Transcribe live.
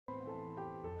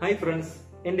Hi friends,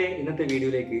 എൻ്റെ ഇന്നത്തെ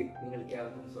വീഡിയോയിലേക്ക് നിങ്ങൾക്ക്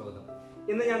ഏവർക്കും സ്വാഗതം.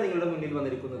 ഇന്ന് ഞാൻ നിങ്ങളുടെ മുന്നിൽ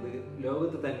വന്നിരിക്കുന്നത്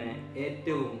ലോകത്ത് തന്നെ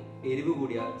ഏറ്റവും എരിവ്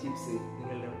കൂടിയ ചിപ്സ്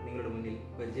നിങ്ങളുടെ മുന്നിൽ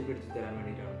പരിചയപ്പെടുത്തി തരാൻ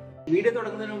വേണ്ടിയിട്ടാണ്. വീഡിയോ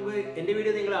തുടങ്ങുന്നതിന് മുമ്പ് എൻ്റെ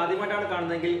വീഡിയോ നിങ്ങൾ ആദ്യമായിട്ടാണ്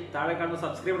കാണുന്നതെങ്കിൽ താഴെ കാണുന്ന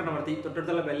സബ്സ്ക്രൈബ് ബട്ടൺ അമർത്തി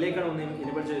തൊട്ടടുത്തുള്ള ബെല്ലൈക്കൺ ഒന്ന്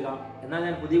എനേബിൾ ചെയ്യുക. എന്നാൽ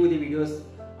ഞാൻ പുതിയ വീഡിയോസ്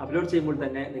അപ്ലോഡ് ചെയ്യുമ്പോൾ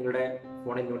തന്നെ നിങ്ങളുടെ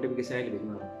ഫോണിൽ നോട്ടിഫിക്കേഷനായി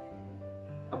ലഭിക്കുന്നതാണ്.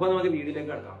 അപ്പോൾ നമുക്ക്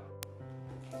വീഡിയോയിലേക്ക് കടക്കാം.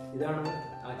 ഇതാണ്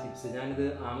ആ ചിപ്സ്. ഞാനിത്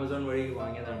ആമസോൺ വഴി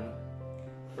വാങ്ങിയതാണ്.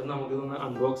 അപ്പം നമുക്കിതൊന്ന്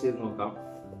അൺബോക്സ് ചെയ്ത് നോക്കാം.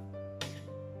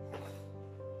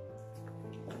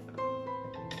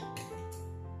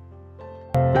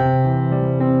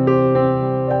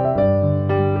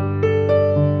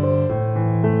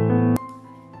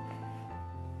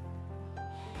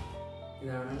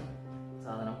 ഇതാണ്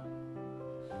സാധനം.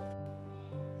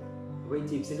 അപ്പൊ ഈ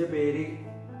ചിപ്സിന്റെ പേര്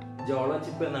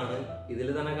ജോളോചിപ്പ് എന്നാണ്. ഇതിൽ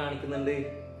തന്നെ കാണിക്കുന്നുണ്ട്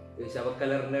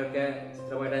ശവക്കലറിന്റെ ഒക്കെ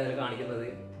ചിത്രമായിട്ടാണ് ഇതിൽ കാണിക്കുന്നത്.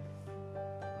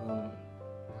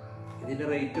 ഇതിന്റെ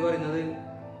റേറ്റ് പറയുന്നത്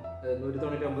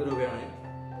 199 രൂപയാണ്.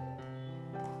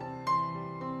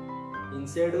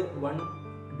 ഇൻസൈഡ് 1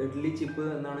 ഡെഡ്ലി ചിപ്പ്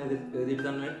എന്നാണ് ഇതിൽ എഴുതിയിട്ട്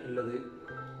തന്നെ ഉള്ളത്.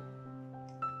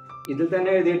 ഇതിൽ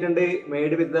തന്നെ എഴുതിയിട്ടുണ്ട്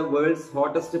made with the world's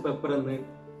hottest pepper എന്ന്.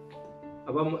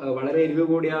 അപ്പം വളരെ എരിവ്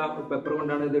കൂടിയ പെപ്പർ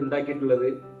കൊണ്ടാണ് ഇത് ഉണ്ടാക്കിയിട്ടുള്ളത്.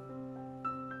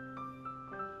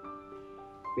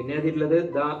 പിന്നെ എഴുതിയിട്ടുള്ളത്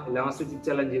ദ ലാസ്റ്റ് ചിപ്പ്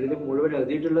ചലഞ്ച്. ഇതിൽ മുഴുവൻ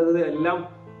എഴുതിയിട്ടുള്ളത് എല്ലാം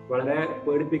വളരെ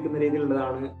പേടിപ്പിക്കുന്ന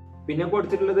രീതിയിലുള്ളതാണ്. പിന്നെ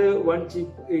കൊടുത്തിട്ടുള്ളത് 1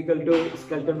 ചിപ്പ് ഈക്വൽ ടു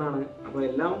സ്കെൽട്ടൺ ആണ്. അപ്പൊ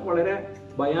എല്ലാം വളരെ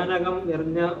ഭയാനകം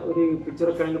നിറഞ്ഞ ഒരു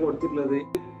പിക്ചറൊക്കെയാണ് കൊടുത്തിട്ടുള്ളത്.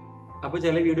 അപ്പൊ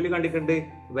ചില വീഡിയോയിൽ കണ്ടിട്ടുണ്ട്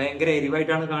ഭയങ്കര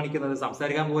എരിവായിട്ടാണ് കാണിക്കുന്നത്,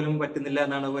 സംസാരിക്കാൻ പോലും പറ്റുന്നില്ല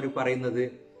എന്നാണ് അവർ പറയുന്നത്.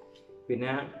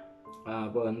 പിന്നെ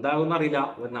അപ്പൊ എന്താകുമെന്ന് അറിയില്ല.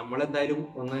 നമ്മളെന്തായാലും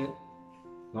ഒന്ന്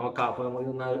നോക്കാം. അപ്പൊ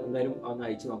നമുക്ക് എന്തായാലും ഒന്ന്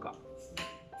അയച്ചു നോക്കാം.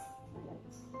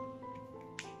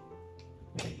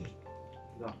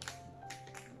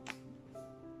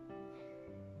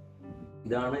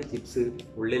 ഇതാണ് ചിപ്സ്.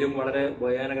 ഉള്ളിലും വളരെ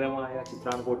ഭയാനകരമായ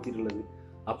ചിത്രമാണ് കൊടുത്തിട്ടുള്ളത്.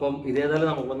 അപ്പം ഇതേതായാലും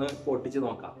നമുക്കൊന്ന് പൊട്ടിച്ച്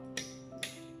നോക്കാം.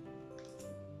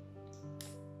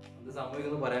 ഇത്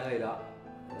സംഭവിക്കൊന്നും പറയാൻ കഴിയില്ല.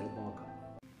 നോക്കാം.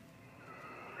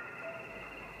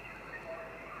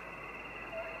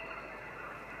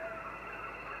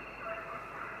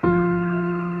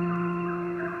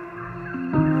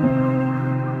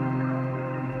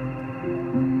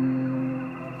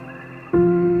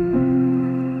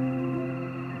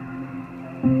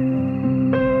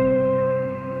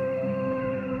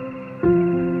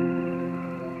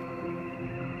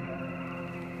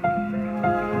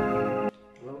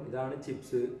 ഇതാണ്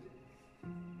ചിപ്സ്.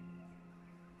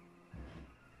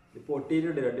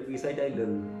 പൊട്ടിയിട്ടുണ്ട്, 2 പീസായിട്ടായില്ല.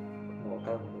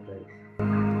 നോക്കാം.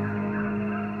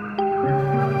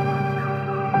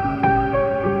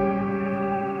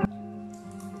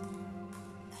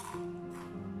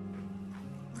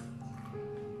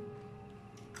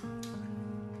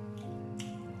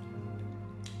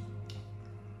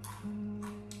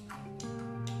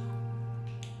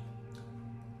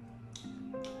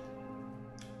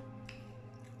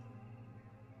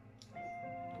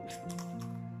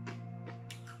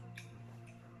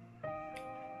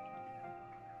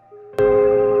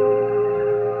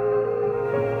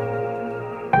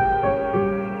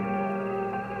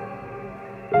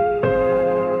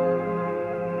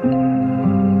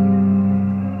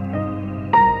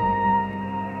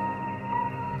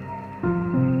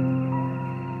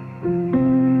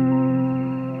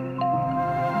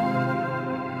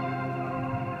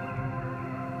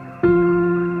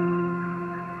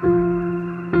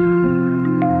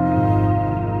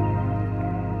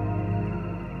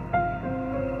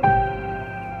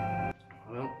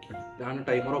 ഞാൻ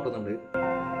ടൈമർ നോക്കുന്നുണ്ട്.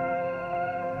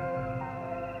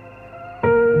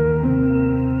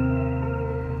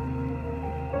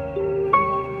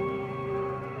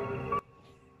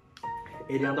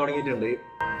 എരിയാൻ തുടങ്ങിയിട്ടുണ്ട്.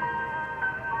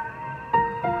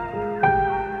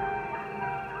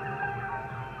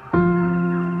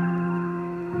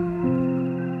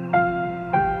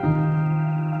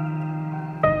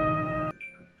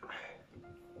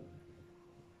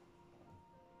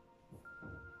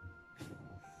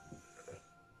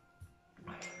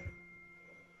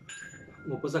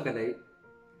 മുപ്പത് സെക്കൻഡായി.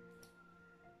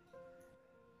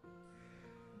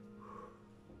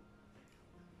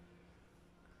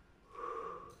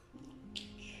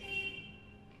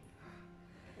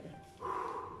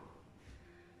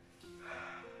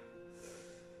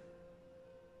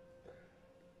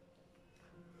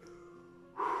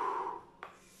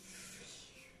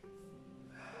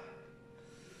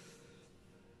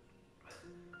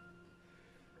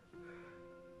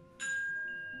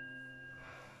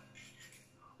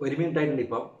 ഒരു മിനിറ്റ് ആയിട്ടുണ്ട്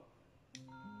ഇപ്പം.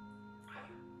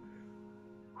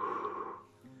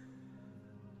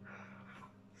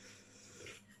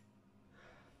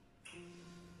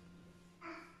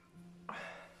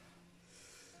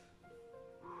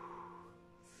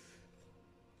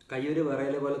 കയ്യൊരു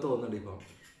വിറയല് പോലെ തോന്നുന്നുണ്ട് ഇപ്പം.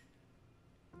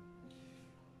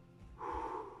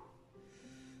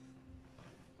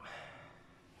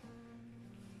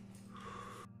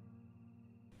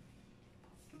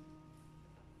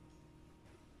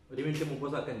 ഒരു മിനിറ്റ്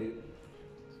 30 സെക്കൻഡ്.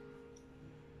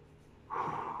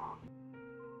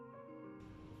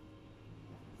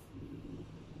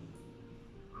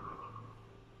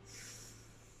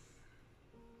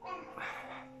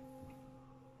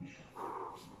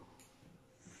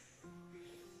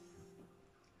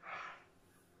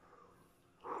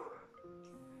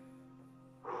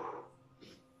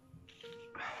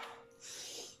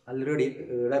 ഓൾറെഡി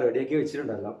ഇവിടെ റെഡിയാക്കി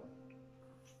വെച്ചിട്ടുണ്ടല്ലോ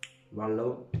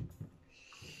വെള്ളവും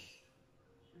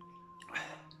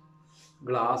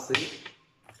ഗ്ലാസ്.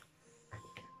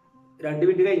 2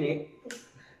 മിനിറ്റ് കഴിഞ്ഞ്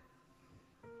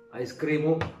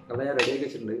ഐസ്ക്രീമും അതാ ഞാൻ റെഡിയാക്കി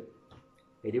വെച്ചിട്ടുണ്ട്.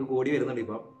 എരിവ് കൂടി വരുന്നുണ്ട്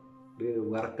ഇപ്പം,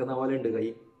 വിറക്കുന്ന പോലെ ഉണ്ട് കൈ.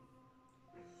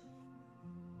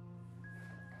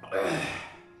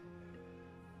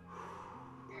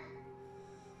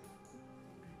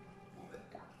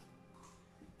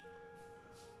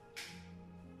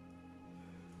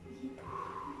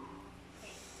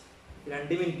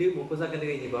 രണ്ട് മിനിറ്റ് 30 സെക്കൻഡ്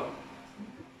കഴിഞ്ഞിപ്പോ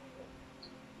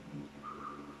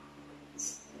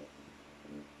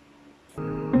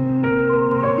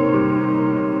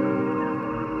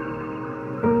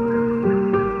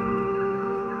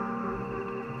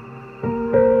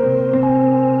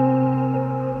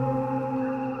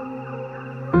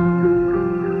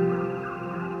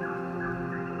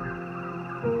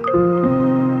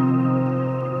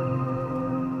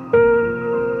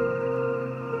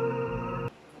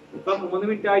ഇപ്പൊ 3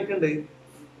 മിനിറ്റ് ആയിട്ടുണ്ട്.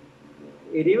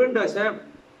 എരിവുണ്ട്, പക്ഷെ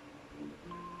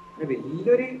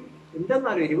വലിയൊരു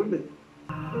എന്തെന്നാലും എരിവുണ്ട്.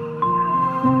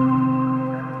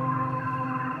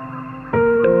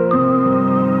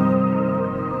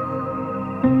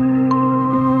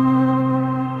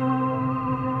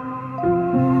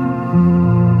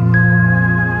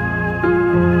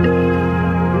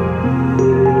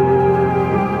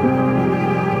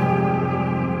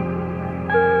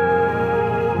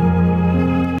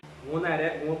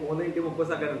 മൂന്ന് മിനിറ്റ് 30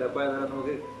 സെക്കൻഡ് ഉണ്ട്. അപ്പൊ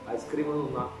നമുക്ക് ഐസ്ക്രീം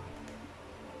തിന്നാം.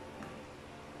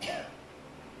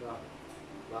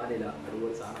 വാനില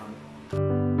അടിപൊളി സാധനമാണ്.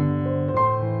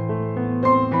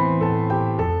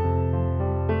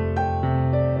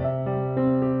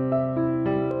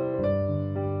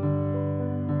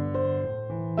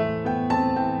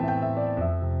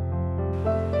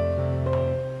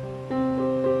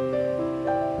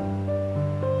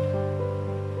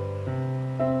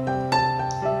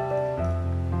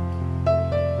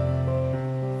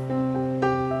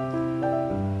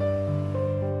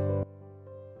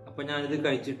 അപ്പം ഞാനിത്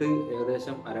കഴിച്ചിട്ട്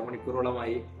ഏകദേശം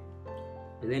അരമണിക്കൂറോളമായി.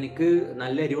 ഇതെനിക്ക്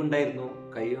നല്ല എരിവുണ്ടായിരുന്നു,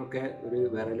 കൈയൊക്കെ ഒരു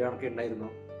വിരൽ കണക്കെ ഉണ്ടായിരുന്നു.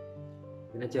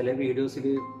 പിന്നെ ചില വീഡിയോസിൽ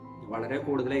വളരെ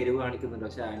കൂടുതൽ എരിവ് കാണിക്കുന്നുണ്ട്,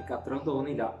 പക്ഷെ എനിക്ക് അത്രയും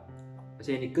തോന്നിയില്ല.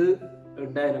 പക്ഷെ എനിക്ക്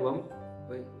ഉണ്ടായ അനുഭവം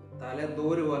തല എന്തോ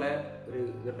ഒരു പോലെ ഒരു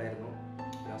ഇതുണ്ടായിരുന്നു,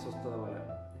 അസ്വസ്ഥത പോലെ.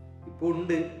 ഇപ്പോൾ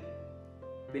ഉണ്ട്.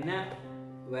 പിന്നെ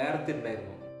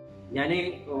വേർത്തിട്ടുണ്ടായിരുന്നു. ഞാൻ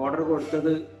ഓർഡർ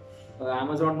കൊടുത്തത്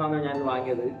ആമസോണിൽ നിന്നാണ് ഞാൻ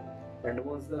വാങ്ങിയത്.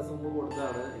 2-3 ദിവസം മുമ്പ്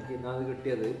കൊടുത്തതാണ്, എനിക്ക് ഇന്നത്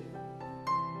കിട്ടിയത്.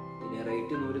 പിന്നെ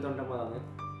റേറ്റ് 190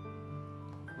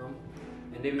 അപ്പം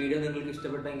എൻ്റെ വീഡിയോ നിങ്ങൾക്ക്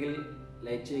ഇഷ്ടപ്പെട്ടെങ്കിൽ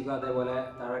ലൈക്ക് ചെയ്യുക. അതേപോലെ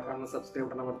താഴെ കാണുന്ന സബ്സ്ക്രൈബ്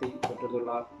ബട്ടൺ അമർത്തി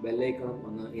തൊട്ടടുത്തുള്ള ബെല്ലൈക്കണും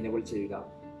ഒന്ന് ഇനേബിൾ ചെയ്യുക.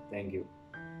 Thank you.